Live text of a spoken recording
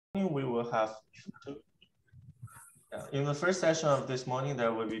will have two. In the first session of this morning,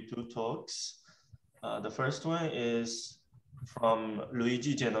 there will be two talks. The first one is from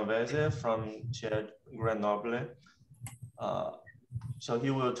Luigi Genovese from Grenoble. So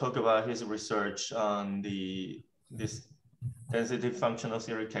he will talk about his research on this density functional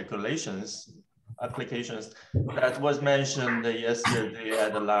theory calculations applications that was mentioned yesterday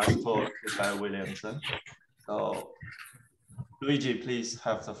at the last talk by Williamson. So Luigi, please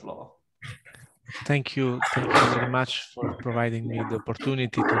have the floor. Thank you very much for providing me the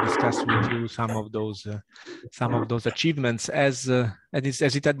opportunity to discuss with you some of those achievements. As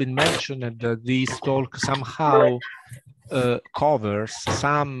it had been mentioned, this talk somehow covers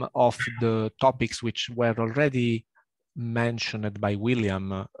some of the topics which were already mentioned by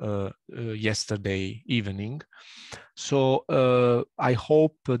William yesterday evening. So I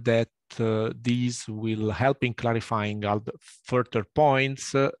hope that these will help in clarifying all the further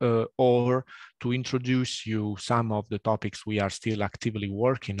points or to introduce you some of the topics we are still actively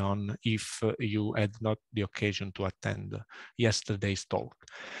working on if you had not the occasion to attend yesterday's talk.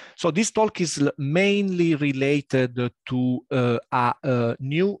 So this talk is mainly related to a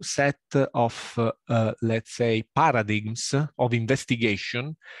new set of, let's say, paradigms of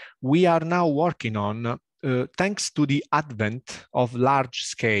investigation we are now working on thanks to the advent of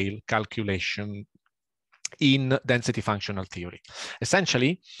large-scale calculation in density functional theory.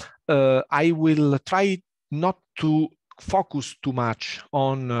 Essentially, I will try not to focus too much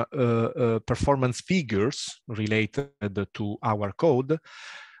on performance figures related to our code,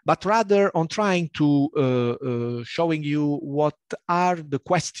 but rather on trying to showing you what are the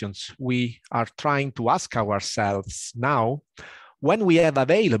questions we are trying to ask ourselves now when we have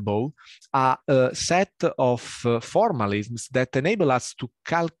available a set of formalisms that enable us to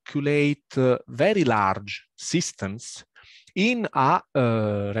calculate very large systems in a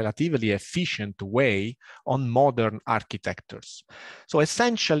relatively efficient way on modern architectures. So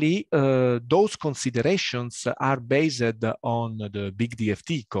essentially, those considerations are based on the big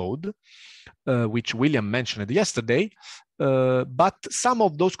DFT code, which William mentioned yesterday, but some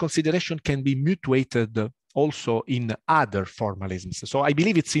of those considerations can be mutated also in other formalisms. So I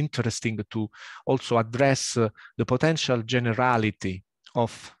believe it's interesting to also address the potential generality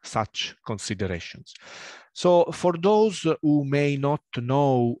of such considerations. So for those who may not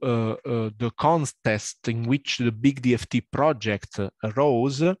know the context in which the big DFT project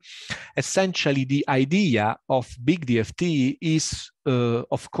arose, essentially the idea of big DFT is,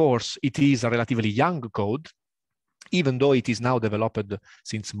 of course, it is a relatively young code, even though it is now developed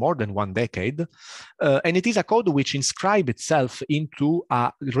since more than 1 decade. And it is a code which inscribes itself into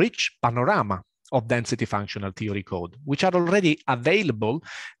a rich panorama of density functional theory code, which are already available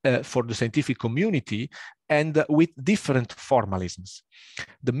for the scientific community and with different formalisms.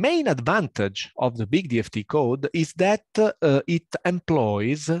 The main advantage of the big DFT code is that it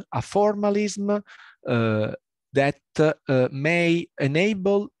employs a formalism that may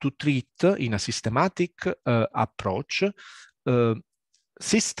enable to treat in a systematic approach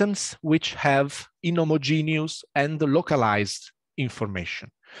systems which have inhomogeneous and localized information.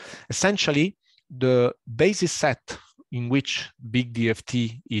 Essentially, the basis set in which big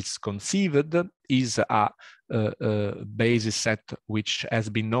DFT is conceived is a basis set which has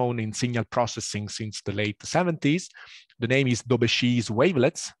been known in signal processing since the late 70s. The name is Dobeshi's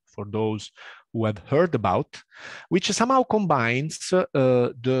wavelets, for those who have heard about, which somehow combines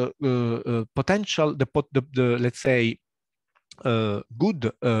the potential, let's say,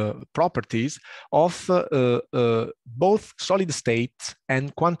 good properties of both solid state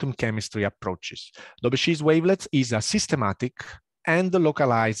and quantum chemistry approaches. Dobeshi's wavelets is a systematic and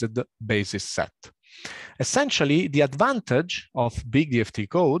localized basis set. Essentially, the advantage of big DFT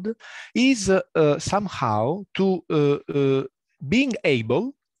code is somehow to being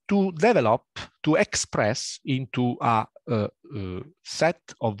able to develop, to express into a set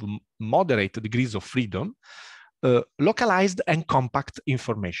of moderate degrees of freedom, localized and compact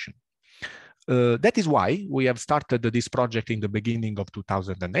information. That is why we have started this project in the beginning of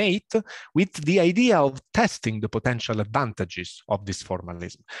 2008 with the idea of testing the potential advantages of this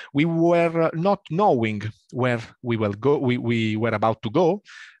formalism. We were not knowing where we will go, we were about to go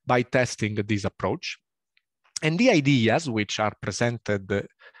by testing this approach. And the ideas which are presented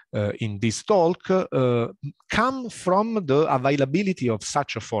in this talk come from the availability of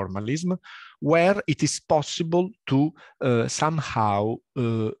such a formalism where it is possible to somehow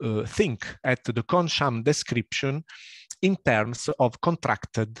think at the Kohn-Sham description in terms of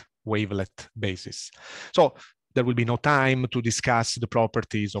contracted wavelet basis. So there will be no time to discuss the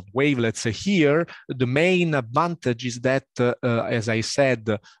properties of wavelets here. The main advantage is that, as I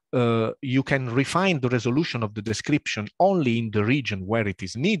said, you can refine the resolution of the description only in the region where it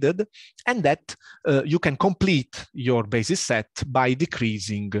is needed, and that you can complete your basis set by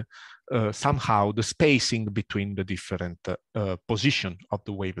decreasing somehow the spacing between the different position of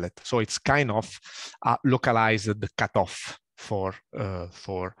the wavelet. So it's kind of localized cutoff for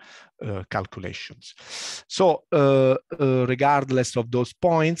calculations. So regardless of those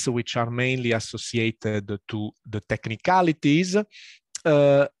points, which are mainly associated to the technicalities,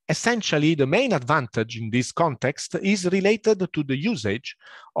 essentially the main advantage in this context is related to the usage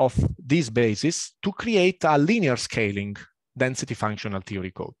of this basis to create a linear scaling density functional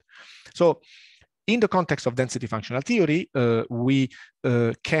theory code. So in the context of density functional theory, we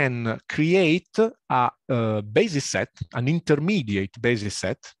can create a basis set, an intermediate basis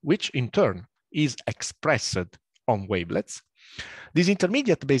set, which in turn is expressed on wavelets. This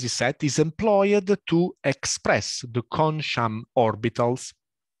intermediate basis set is employed to express the Kohn-Sham orbitals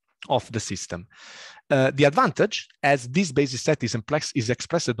of the system. The advantage, as this basis set is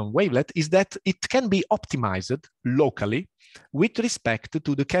expressed on wavelet, is that it can be optimized locally with respect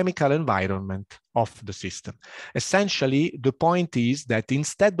to the chemical environment of the system. Essentially, the point is that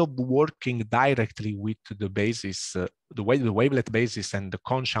instead of working directly with the basis, the wavelet basis and the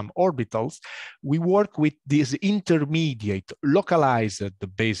Kohn-Sham orbitals, we work with this intermediate localized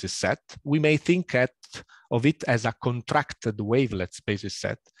basis set. We may think of it as a contracted wavelets basis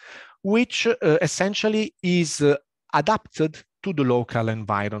set, which essentially is adapted to the local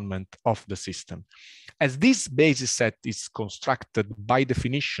environment of the system. As this basis set is constructed by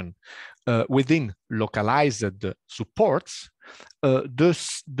definition within localized supports,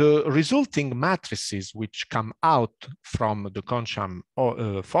 the resulting matrices which come out from the Kohn-Sham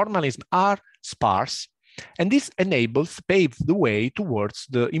formalism are sparse, and this paves the way towards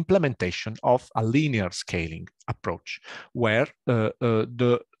the implementation of a linear scaling approach, where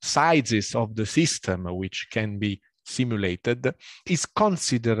the sizes of the system which can be simulated is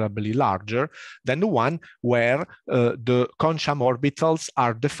considerably larger than the one where the Kohn-Sham orbitals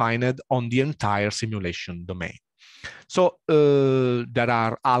are defined on the entire simulation domain. So there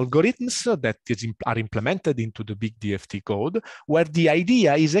are algorithms that are implemented into the big DFT code, where the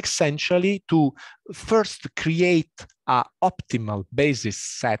idea is essentially to first create an optimal basis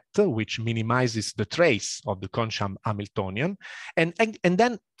set, which minimizes the trace of the Kohn-Sham Hamiltonian, and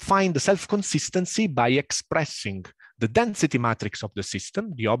then find the self-consistency by expressing the density matrix of the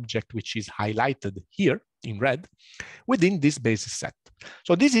system, the object which is highlighted here in red, within this basis set.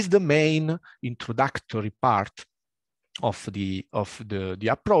 So this is the main introductory part of the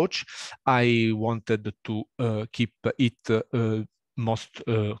approach. I wanted to keep it most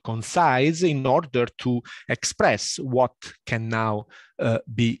concise in order to express what can now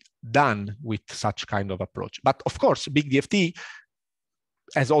be done with such kind of approach. But of course, big DFT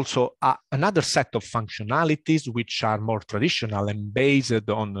has also another set of functionalities which are more traditional and based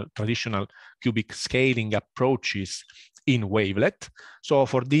on traditional cubic scaling approaches in wavelet. So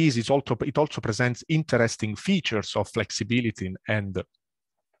for this, it also presents interesting features of flexibility and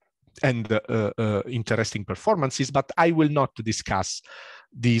interesting performances, but I will not discuss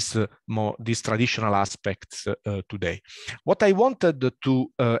these traditional aspects today. What I wanted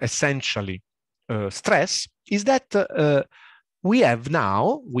to essentially stress is that we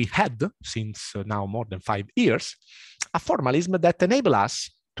had since now more than 5 years, a formalism that enables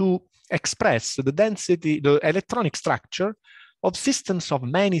us to express the density, the electronic structure of systems of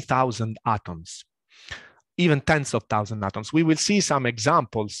many thousand atoms, even tens of thousand atoms. We will see some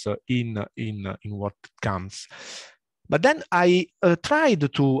examples in what comes. But then I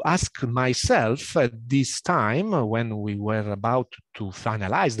tried to ask myself at this time, when we were about to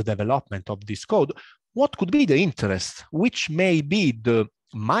finalize the development of this code, what could be the interest, which may be the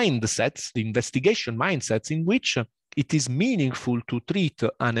mindsets, the investigation mindsets in which it is meaningful to treat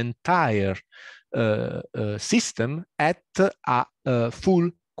an entire system at a full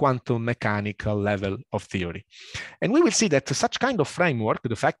quantum mechanical level of theory. And we will see that such kind of framework,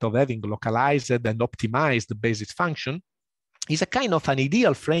 the fact of having localized and optimized basis function, is a kind of an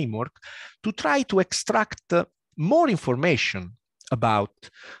ideal framework to try to extract more information about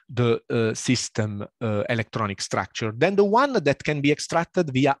the system electronic structure than the one that can be extracted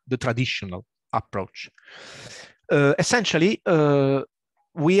via the traditional approach. Essentially,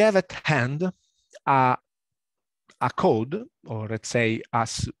 we have at hand a code, or let's say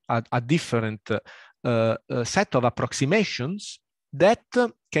a different set of approximations that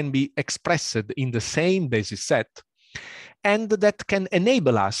can be expressed in the same basis set, and that can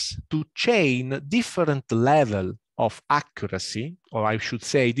enable us to chain different level of accuracy, or I should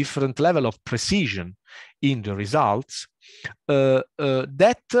say different level of precision in the results,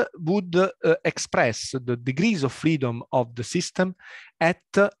 that would express the degrees of freedom of the system at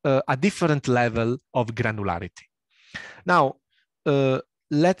a different level of granularity. Now,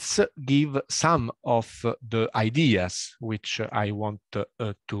 let's give some of the ideas which I want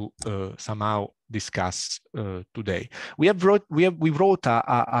to somehow discuss today. We wrote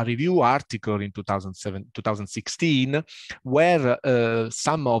a review article in 2016 where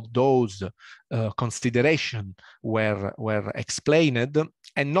some of those considerations were explained,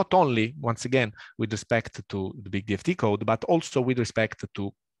 and not only, once again, with respect to the big DFT code, but also with respect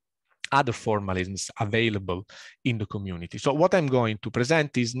to other formalisms available in the community. So what I'm going to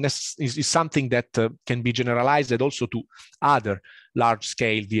present is something that can be generalized also to other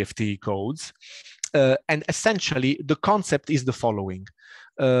large-scale DFT codes. And essentially, the concept is the following.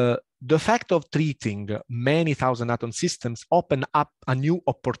 The fact of treating many thousand atom systems open up a new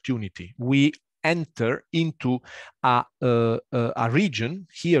opportunity. We enter into a region.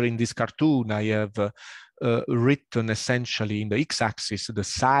 Here in this cartoon, I have written essentially in the x-axis the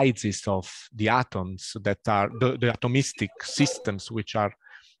sizes of the atoms that are the atomistic systems which are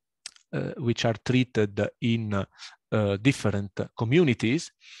treated in different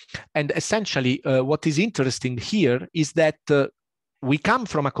communities. And essentially what is interesting here is that we come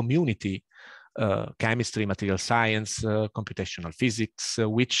from a community, chemistry, material science, computational physics,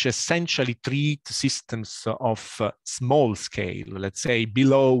 which essentially treat systems of small scale, let's say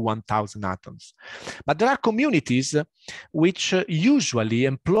below 1,000 atoms. But there are communities which usually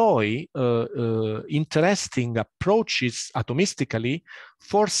employ interesting approaches atomistically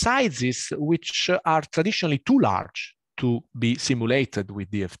for sizes which are traditionally too large to be simulated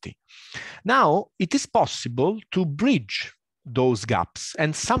with DFT. Now, it is possible to bridge those gaps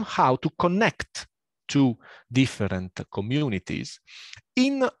and somehow to connect to different communities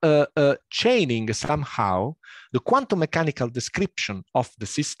in chaining somehow the quantum mechanical description of the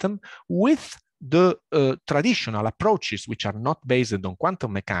system with the traditional approaches which are not based on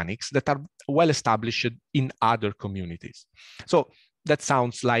quantum mechanics that are well established in other communities. So that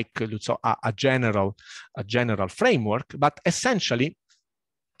sounds like a general framework, but essentially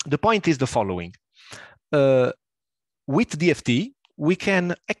the point is the following. With DFT, we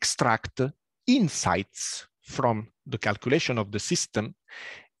can extract insights from the calculation of the system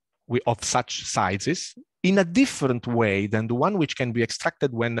of such sizes in a different way than the one which can be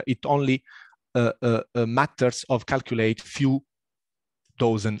extracted when it only matters of calculate few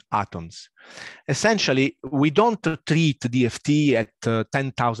dozen atoms. Essentially, we don't treat DFT at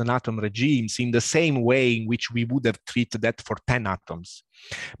 10,000 atom regimes in the same way in which we would have treated that for 10 atoms,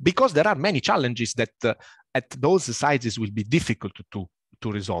 because there are many challenges that at those sizes will be difficult to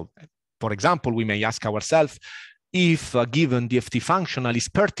resolve. For example, we may ask ourselves if a given DFT functional is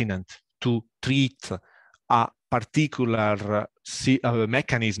pertinent to treat a particular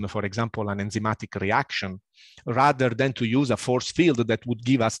mechanism, for example, an enzymatic reaction, rather than to use a force field that would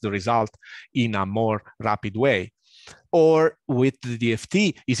give us the result in a more rapid way. Or with the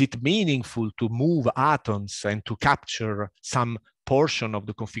DFT, is it meaningful to move atoms and to capture some portion of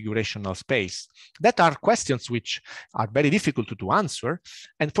the configurational space? That are questions which are very difficult to answer.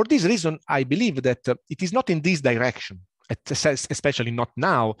 And for this reason, I believe that it is not in this direction, especially not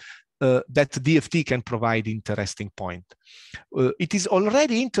now, that DFT can provide interesting point. It is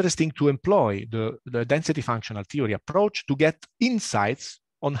already interesting to employ the density functional theory approach to get insights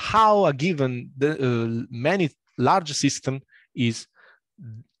on how a given many large system is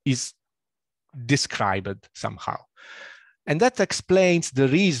described somehow. And that explains the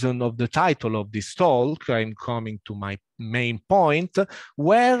reason of the title of this talk. I'm coming to my main point,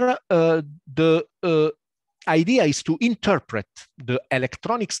 where the idea is to interpret the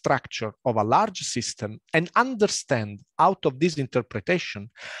electronic structure of a large system and understand out of this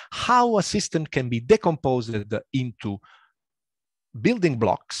interpretation how a system can be decomposed into building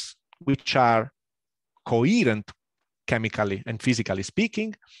blocks which are coherent chemically and physically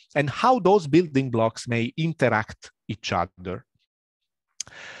speaking, and how those building blocks may interact each other.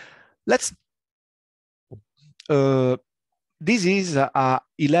 Let's this is a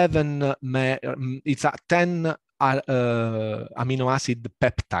 11, it's a 10 amino acid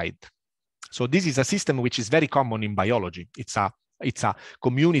peptide. So this is a system which is very common in biology. It's a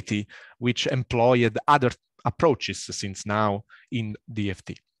community which employed other approaches since now in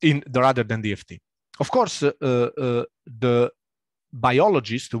DFT, rather than DFT. Of course, the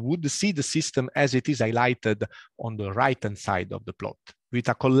biologist would see the system as it is highlighted on the right-hand side of the plot, with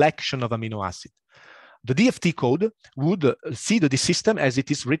a collection of amino acids. the DFT code would see the system as it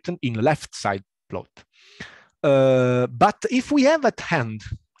is written in left side plot. But if we have at hand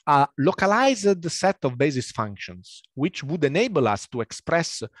a localized set of basis functions, which would enable us to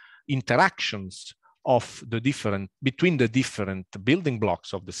express interactions of the between the different building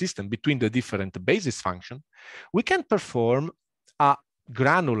blocks of the system, between the different basis functions, we can perform a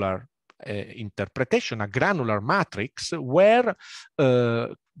granular interpretation, a granular matrix where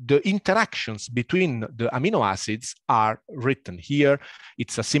the interactions between the amino acids are written. Here,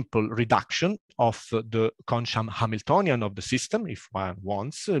 it's a simple reduction of the Consham Hamiltonian of the system, if one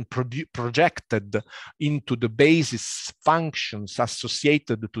wants, projected into the basis functions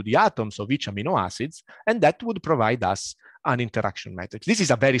associated to the atoms of each amino acids, and that would provide us an interaction matrix. This is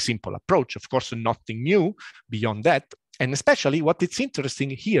a very simple approach, of course, nothing new beyond that. And especially what it's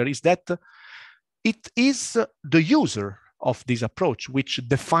interesting here is that it is the user of this approach which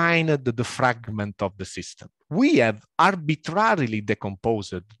defined the fragment of the system. We have arbitrarily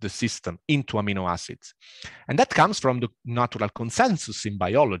decomposed the system into amino acids. And that comes from the natural consensus in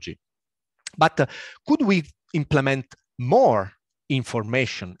biology. But could we implement more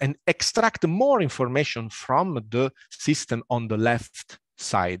information and extract more information from the system on the left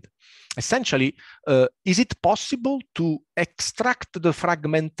side? Essentially, is it possible to extract the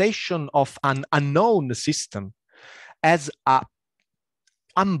fragmentation of an unknown system as in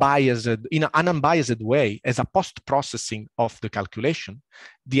an unbiased way, as a post-processing of the calculation?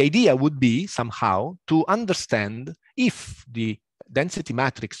 The idea would be somehow to understand if the density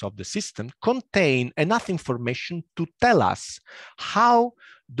matrix of the system contain enough information to tell us how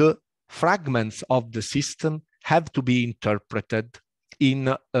the fragments of the system have to be interpreted in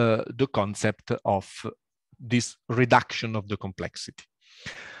the concept of this reduction of the complexity.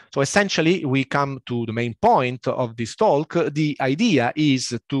 So essentially, we come to the main point of this talk. The idea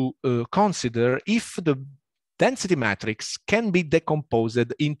is to consider if the density matrix can be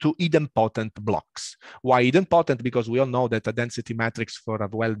decomposed into idempotent blocks. Why idempotent? Because we all know that a density matrix for a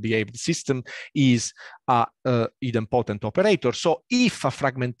well-behaved system is a idempotent operator. So if a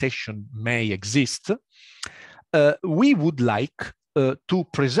fragmentation may exist, we would like to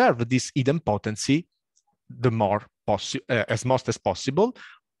preserve this idempotency as much as possible,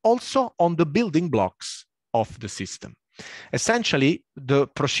 also on the building blocks of the system. Essentially, the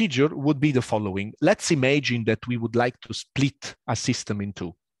procedure would be the following. Let's imagine that we would like to split a system in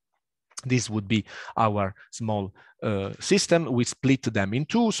two. This would be our small system. We split them in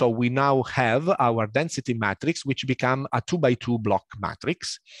two. So we now have our density matrix, which become a 2x2 block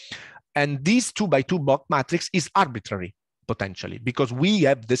matrix. And this 2x2 block matrix is arbitrary, potentially, because we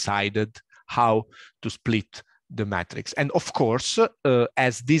have decided how to split the matrix. And of course,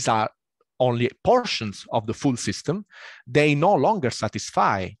 as these are only portions of the full system, they no longer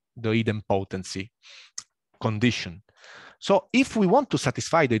satisfy the idempotency condition. So if we want to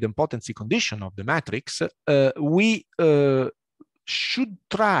satisfy the idempotency condition of the matrix, we should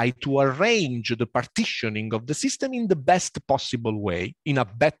try to arrange the partitioning of the system in the best possible way, in a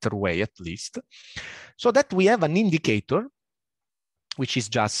better way at least, so that we have an indicator, which is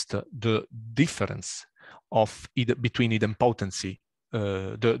just the difference of between idempotency,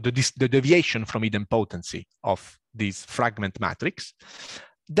 the deviation from idempotency of this fragment matrix,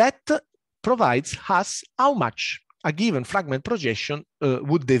 that provides us how much a given fragment projection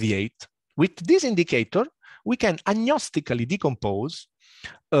would deviate. With this indicator, we can agnostically decompose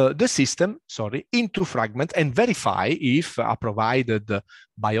the system, into fragments and verify if a provided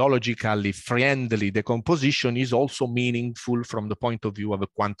biologically friendly decomposition is also meaningful from the point of view of a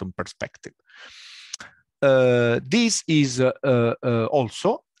quantum perspective. This is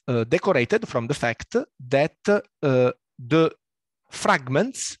also decorated from the fact that the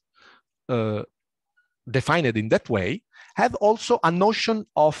fragments defined in that way have also a notion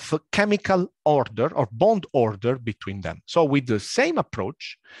of chemical order or bond order between them. So with the same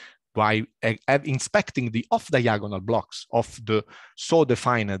approach, by inspecting the off-diagonal blocks of the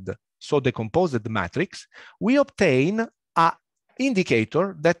so-defined, so-decomposed matrix, we obtain an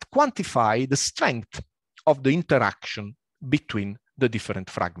indicator that quantifies the strength of the interaction between the different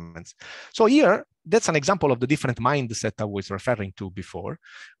fragments. So here, that's an example of the different mindset I was referring to before.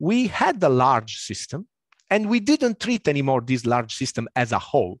 We had a large system, and we didn't treat anymore this large system as a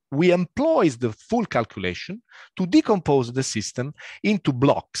whole. We employed the full calculation to decompose the system into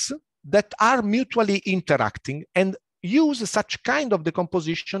blocks that are mutually interacting and use such kind of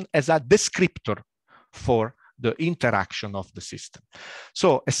decomposition as a descriptor for the interaction of the system.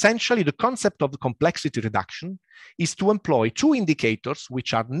 So essentially, the concept of the complexity reduction is to employ two indicators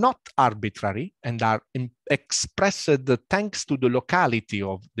which are not arbitrary and are expressed thanks to the locality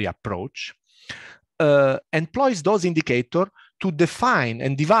of the approach, employs those indicators to define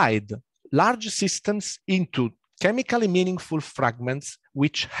and divide large systems into chemically meaningful fragments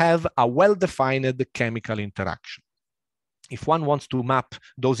which have a well-defined chemical interaction. If one wants to map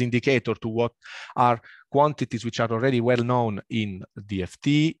those indicators to what are quantities which are already well known in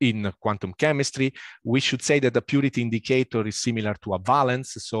DFT, in quantum chemistry, we should say that the purity indicator is similar to a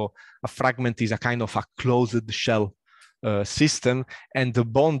valence. So a fragment is a kind of a closed shell system, and the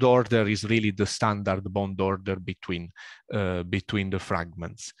bond order is really the standard bond order between the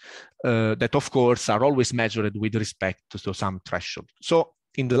fragments that, of course, are always measured with respect to some threshold. So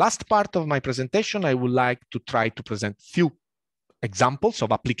in the last part of my presentation, I would like to try to present few examples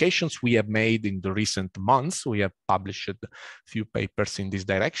of applications we have made in the recent months. We have published a few papers in this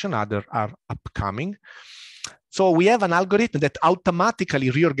direction, others are upcoming. So we have an algorithm that automatically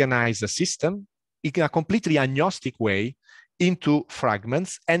reorganizes a system in a completely agnostic way into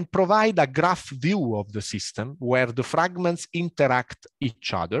fragments and provide a graph view of the system where the fragments interact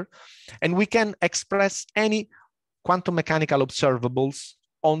each other. And we can express any quantum mechanical observables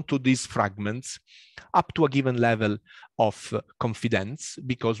onto these fragments up to a given level of confidence,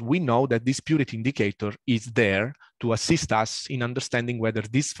 because we know that this purity indicator is there to assist us in understanding whether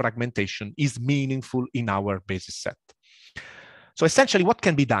this fragmentation is meaningful in our basis set. So essentially, what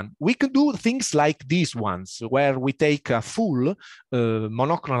can be done? We could do things like these ones, where we take a full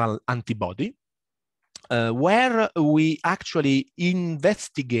monoclonal antibody, where we actually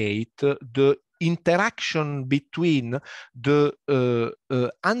investigate the interaction between the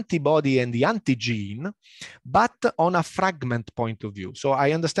antibody and the antigen, but on a fragment point of view. So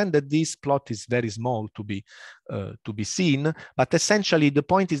I understand that this plot is very small to be seen, but essentially the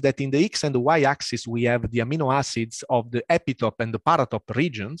point is that in the X and the Y axis, we have the amino acids of the epitope and the paratop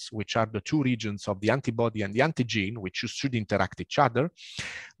regions, which are the two regions of the antibody and the antigen, which should interact each other,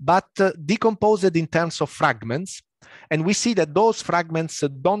 but decomposed in terms of fragments. And we see that those fragments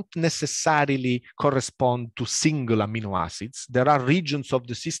don't necessarily correspond to single amino acids. There are regions of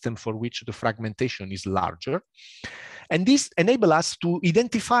the system for which the fragmentation is larger. And this enables us to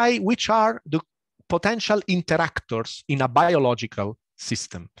identify which are the potential interactors in a biological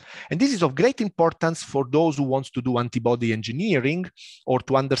system. And this is of great importance for those who want to do antibody engineering or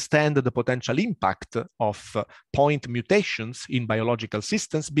to understand the potential impact of point mutations in biological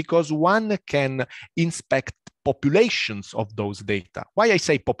systems, because one can inspect populations of those data. Why I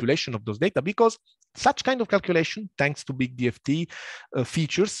say population of those data? Because such kind of calculation, thanks to big DFT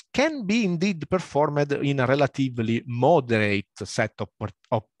features, can be indeed performed in a relatively moderate set of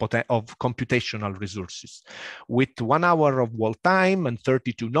computational resources. With 1 hour of wall time and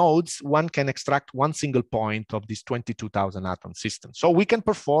 32 nodes, one can extract one single point of this 22,000 atom system. So we can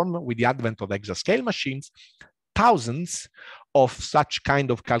perform, with the advent of exascale machines, thousands of such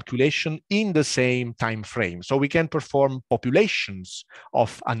kind of calculation in the same time frame. So we can perform populations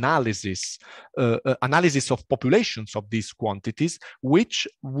of analysis of populations of these quantities, which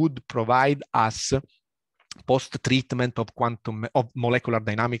would provide us post-treatment of molecular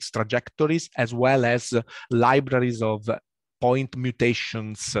dynamics trajectories, as well as libraries of point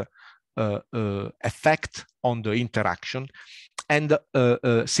mutations effect on the interaction, and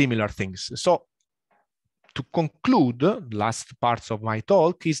similar things. So to conclude, the last parts of my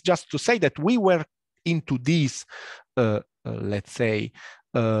talk is just to say that we were into this, let's say,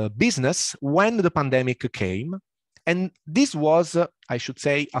 business when the pandemic came. And this was, I should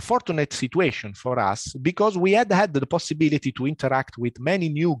say, a fortunate situation for us, because we had the possibility to interact with many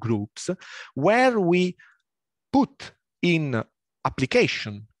new groups where we put in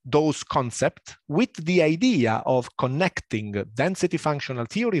application those concepts with the idea of connecting density functional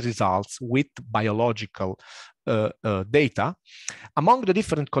theory results with biological data. Among the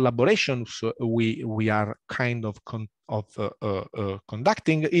different collaborations we are kind of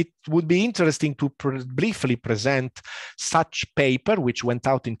conducting, it would be interesting to briefly present such paper which went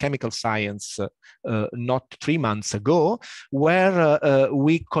out in Chemical Science not 3 months ago, where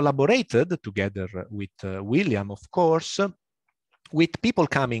we collaborated together with William, of course, with people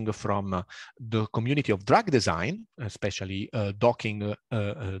coming from the community of drug design, especially docking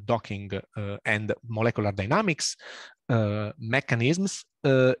and molecular dynamics mechanisms,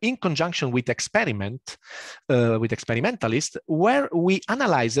 in conjunction with experimentalists, where we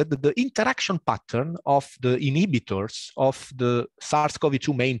analyzed the interaction pattern of the inhibitors of the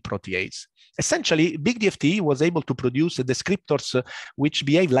SARS-CoV-2 main protease. Essentially, big DFT was able to produce descriptors which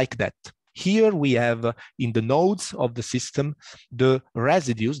behave like that. Here we have in the nodes of the system the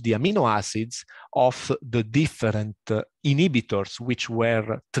residues, the amino acids of the different inhibitors which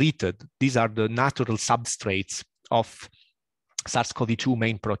were treated. These are the natural substrates of SARS-CoV-2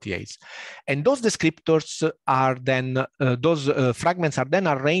 main protease. And those descriptors are then, those fragments are then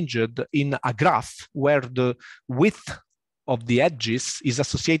arranged in a graph where the width of the edges is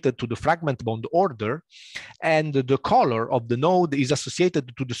associated to the fragment bond order, and the color of the node is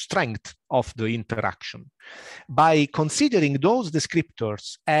associated to the strength of the interaction. By considering those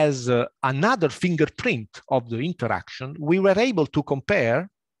descriptors as another fingerprint of the interaction, we were able to compare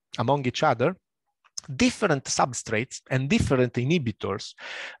among each other different substrates and different inhibitors,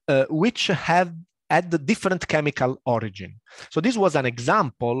 which have had different chemical origin. So this was an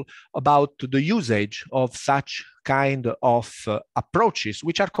example about the usage of such kind of approaches,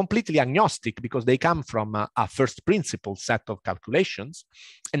 which are completely agnostic because they come from a first principle set of calculations,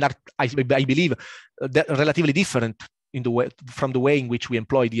 and are, I believe, relatively different in the way, from the way in which we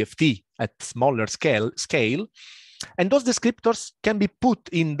employ DFT at smaller scale. And those descriptors can be put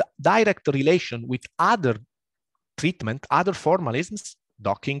in direct relation with other treatment, other formalisms,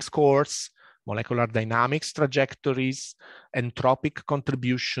 docking scores, molecular dynamics trajectories, entropic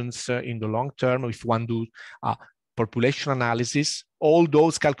contributions in the long term. If one do population analysis, all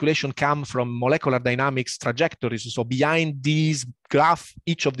those calculations come from molecular dynamics trajectories. So behind these graph,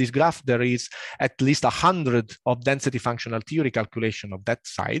 each of these graphs, there is at least 100 of density functional theory calculation of that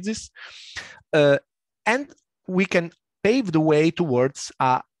sizes. And we can pave the way towards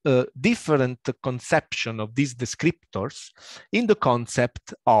a different conception of these descriptors in the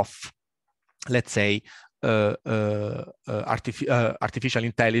concept of, let's say, artificial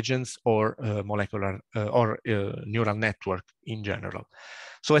intelligence or molecular or neural network in general.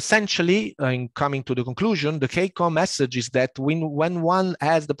 So essentially, in coming to the conclusion, the take-home message is that when one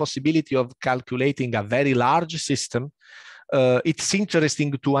has the possibility of calculating a very large system, it's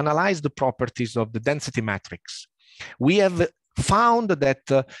interesting to analyze the properties of the density matrix. We have found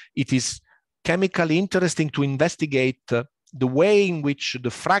that it is chemically interesting to investigate the way in which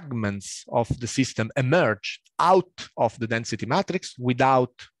the fragments of the system emerge out of the density matrix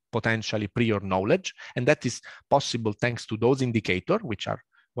without potentially prior knowledge. And that is possible thanks to those indicators, which are,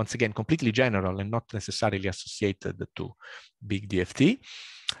 once again, completely general and not necessarily associated to big DFT.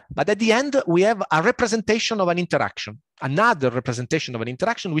 But at the end, we have a representation of an interaction, another representation of an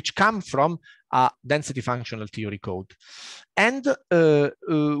interaction, which comes from a density functional theory code. And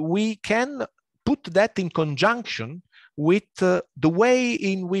we can put that in conjunction with the way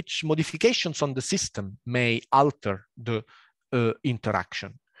in which modifications on the system may alter the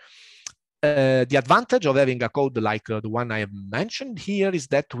interaction. The advantage of having a code like the one I have mentioned here is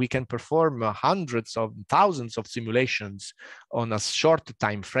that we can perform hundreds of thousands of simulations on a short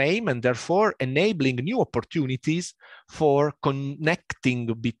time frame, and therefore enabling new opportunities for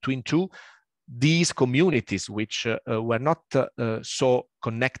connecting between these communities, which were not so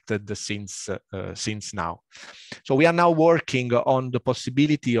connected since now. So we are now working on the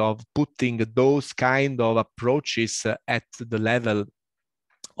possibility of putting those kind of approaches at the level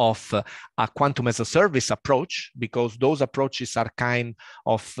of a quantum as a service approach, because those approaches are kind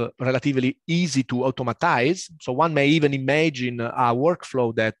of relatively easy to automatize. So one may even imagine a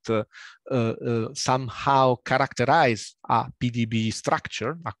workflow that somehow characterize a PDB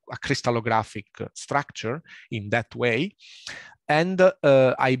structure, a crystallographic structure in that way. And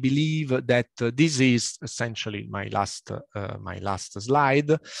I believe that this is essentially my last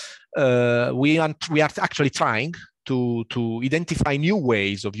slide. We are actually trying to identify new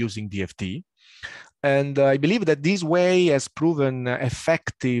ways of using DFT. And I believe that this way has proven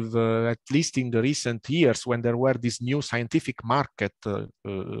effective, at least in the recent years when there were this new scientific market,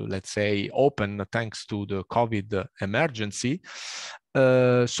 let's say, open thanks to the COVID emergency.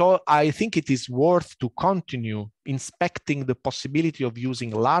 So I think it is worth to continue inspecting the possibility of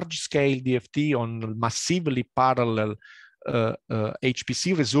using large-scale DFT on massively parallel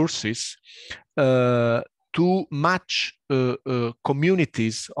HPC resources to match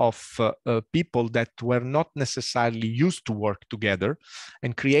communities of people that were not necessarily used to work together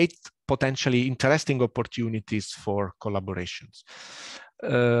and create potentially interesting opportunities for collaborations.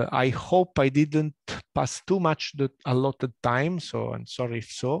 I hope I didn't pass too much the allotted time, so I'm sorry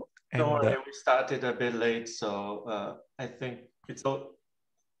if so. And, don't worry, we started a bit late, so I think it's open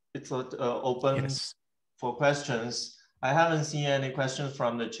for questions. I haven't seen any questions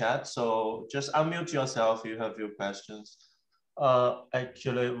from the chat, so just unmute yourself if you have your questions.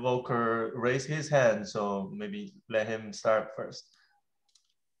 Actually, Volker raised his hand, so maybe let him start first.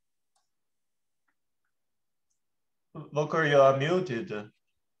 Volker, you are muted.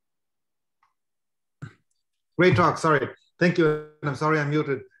 Great talk, sorry. Thank you, I'm sorry I'm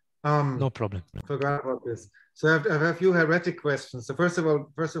muted. No problem. Forgot about this. So I have a few heretic questions. So first of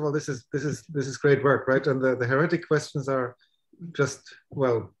all, this is great work, right? And the heretic questions are just,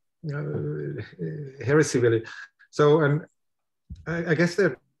 well, heresy really. So, and I guess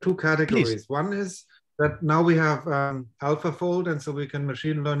there are two categories. Please. One is that now we have AlphaFold, and so we can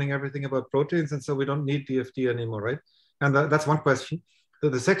machine learning everything about proteins, and so we don't need DFT anymore, right? And that's one question. So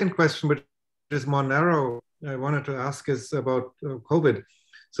the second question, which is more narrow, I wanted to ask is about COVID.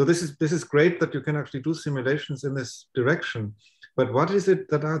 So this is great that you can actually do simulations in this direction, but what is it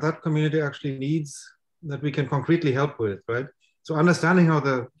that that community actually needs that we can concretely help with, right? So understanding how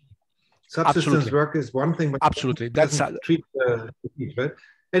the subsystems work is one thing, but absolutely, that's treat the disease, right?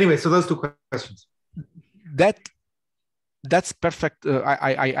 Anyway, so those two questions. That's perfect.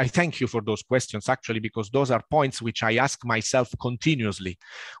 I thank you for those questions, actually, because those are points which I ask myself continuously.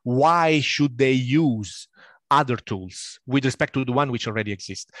 Why should they use other tools with respect to the one which already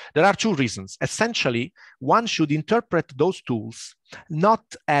exists? There are two reasons. Essentially, one should interpret those tools not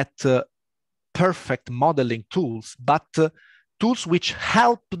at perfect modeling tools, but tools which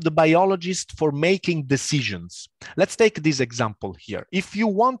help the biologist for making decisions. Let's take this example here. If you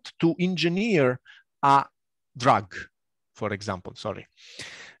want to engineer a drug, for example,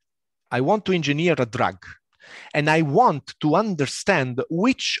 I want to engineer a drug, and I want to understand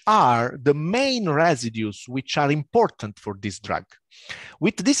which are the main residues which are important for this drug.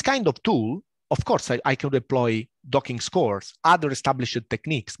 With this kind of tool, of course, I can deploy docking scores, other established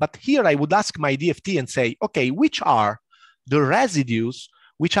techniques, but here I would ask my DFT and say, okay, which are the residues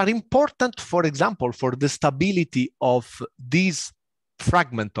which are important, for example, for the stability of this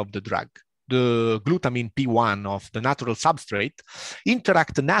fragment of the drug? The glutamine P1 of the natural substrate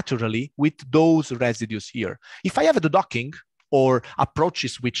interact naturally with those residues here. If I have the docking or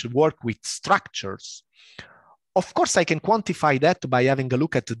approaches which work with structures, of course I can quantify that by having a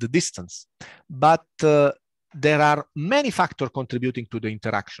look at the distance, but there are many factors contributing to the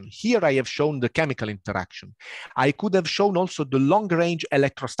interaction. Here I have shown the chemical interaction. I could have shown also the long-range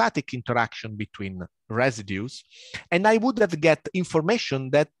electrostatic interaction between residues, and I would have get information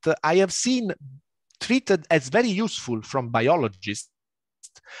that I have seen treated as very useful from biologists,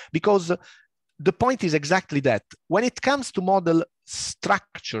 because the point is exactly that. When it comes to model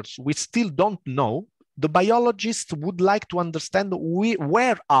structures we still don't know, the biologist would like to understand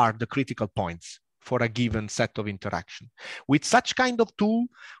where are the critical points for a given set of interaction. With such kind of tool,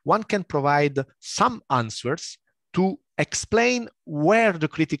 one can provide some answers to explain where the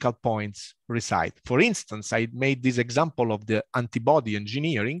critical points reside. For instance, I made this example of the antibody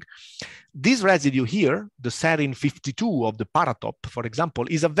engineering. This residue here, the serine 52 of the paratop, for example,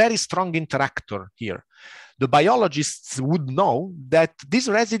 is a very strong interactor here. The biologists would know that this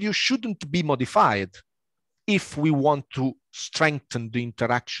residue shouldn't be modified if we want to strengthen the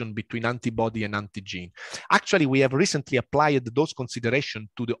interaction between antibody and antigen. Actually, we have recently applied those considerations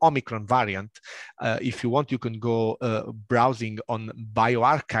to the Omicron variant. If you want, you can go browsing on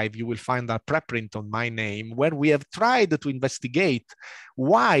bioRxiv. You will find a preprint on my name where we have tried to investigate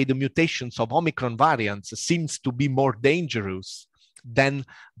why the mutations of Omicron variants seems to be more dangerous than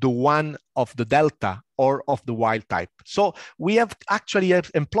the one of the Delta or of the wild type. So we have actually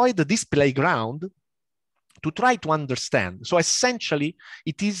employed this playground to try to understand. So essentially,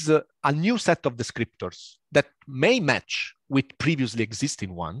 it is a new set of descriptors that may match with previously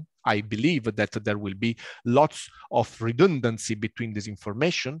existing one. I believe that there will be lots of redundancy between this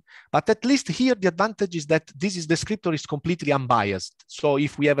information, but at least here the advantage is that this descriptor is completely unbiased. So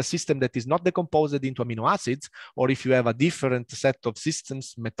if we have a system that is not decomposed into amino acids, or if you have a different set of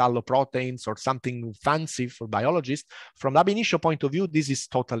systems, metalloproteins or something fancy for biologists, from ab initio point of view, this is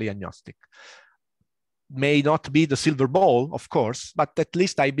totally agnostic. May not be the silver ball, of course, but at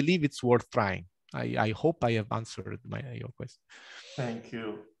least I believe it's worth trying. I hope I have answered your question. Thank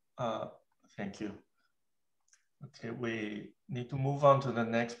you. Thank you. Okay, we need to move on to the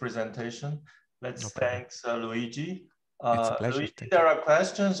next presentation. Let's thank Luigi. It's a pleasure. Luigi, there are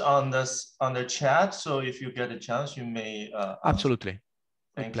questions on the chat, so if you get a chance, you may absolutely.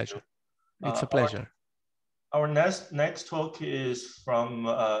 Thank pleasure. You. It's a pleasure. Our next talk is from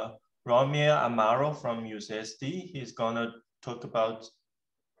Romeo Amaro from UCSD. He's gonna talk about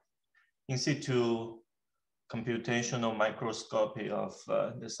in situ computational microscopy of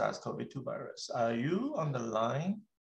the SARS-CoV-2 virus. Are you on the line?